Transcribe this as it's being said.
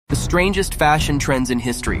The strangest fashion trends in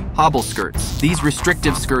history, hobble skirts. These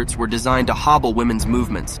restrictive skirts were designed to hobble women's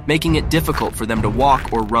movements, making it difficult for them to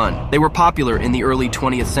walk or run. They were popular in the early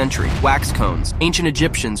 20th century. Wax cones. Ancient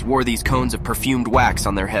Egyptians wore these cones of perfumed wax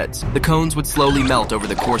on their heads. The cones would slowly melt over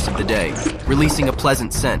the course of the day, releasing a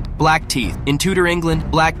pleasant scent. Black teeth. In Tudor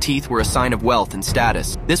England, black teeth were a sign of wealth and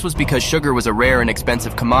status. This was because sugar was a rare and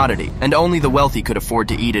expensive commodity, and only the wealthy could afford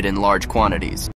to eat it in large quantities.